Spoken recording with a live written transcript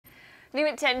New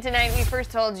at 10 tonight, we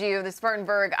first told you the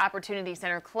Spartanburg Opportunity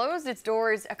Center closed its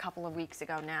doors a couple of weeks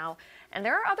ago now. And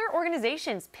there are other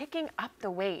organizations picking up the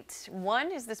weight.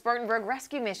 One is the Spartanburg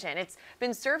Rescue Mission. It's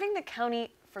been serving the county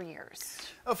for years.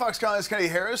 Fox County's Kennedy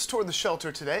Harris toured the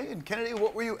shelter today. And Kennedy,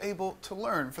 what were you able to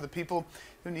learn for the people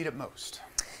who need it most?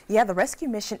 Yeah, the Rescue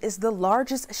Mission is the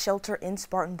largest shelter in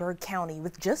Spartanburg County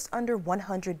with just under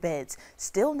 100 beds.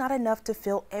 Still not enough to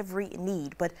fill every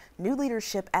need, but new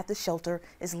leadership at the shelter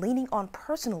is leaning on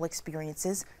personal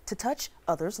experiences to touch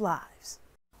others' lives.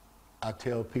 I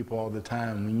tell people all the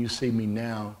time, when you see me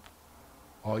now,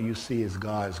 all you see is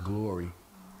God's glory,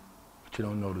 but you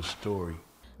don't know the story.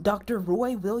 Dr.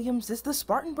 Roy Williams is the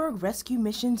Spartanburg Rescue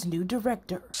Mission's new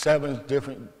director. 7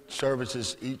 different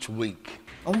services each week.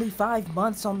 Only 5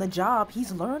 months on the job,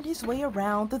 he's learned his way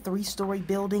around the 3-story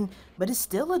building, but is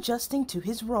still adjusting to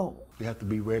his role. We have to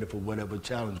be ready for whatever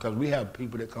challenge, because we have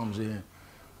people that comes in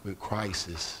with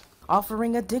crisis.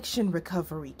 Offering addiction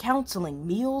recovery, counseling,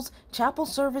 meals, chapel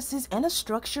services, and a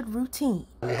structured routine.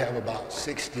 We have about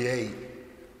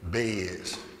 68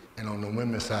 beds, and on the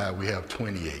women's side, we have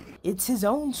 28. It's his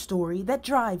own story that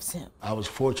drives him. I was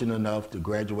fortunate enough to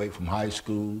graduate from high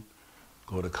school,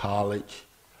 go to college,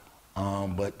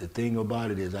 but the thing about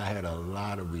it is I had a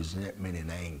lot of resentment and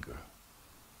anger,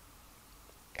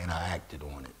 and I acted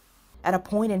on it. At a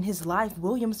point in his life,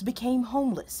 Williams became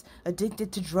homeless,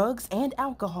 addicted to drugs and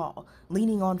alcohol.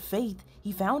 Leaning on faith,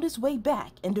 he found his way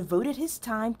back and devoted his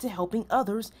time to helping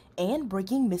others and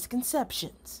breaking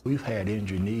misconceptions. We've had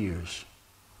engineers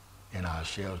in our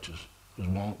shelters who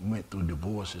went through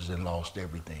divorces and lost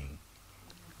everything.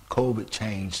 COVID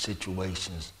changed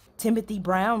situations. Timothy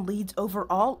Brown leads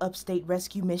overall upstate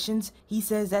rescue missions. He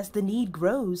says as the need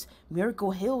grows,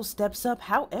 Miracle Hill steps up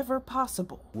however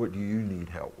possible. What do you need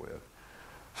help with?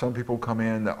 Some people come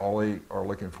in that all they are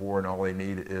looking for and all they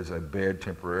need is a bed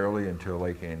temporarily until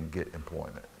they can get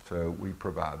employment. So we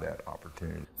provide that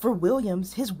opportunity. For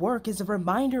Williams, his work is a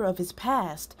reminder of his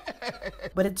past,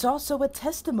 but it's also a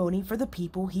testimony for the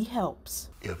people he helps.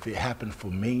 If it happened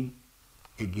for me,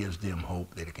 it gives them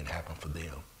hope that it can happen for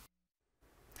them.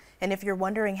 And if you're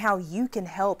wondering how you can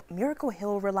help, Miracle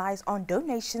Hill relies on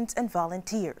donations and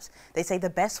volunteers. They say the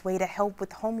best way to help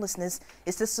with homelessness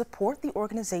is to support the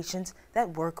organizations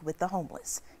that work with the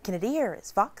homeless. Kennedy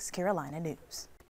Harris, Fox Carolina News.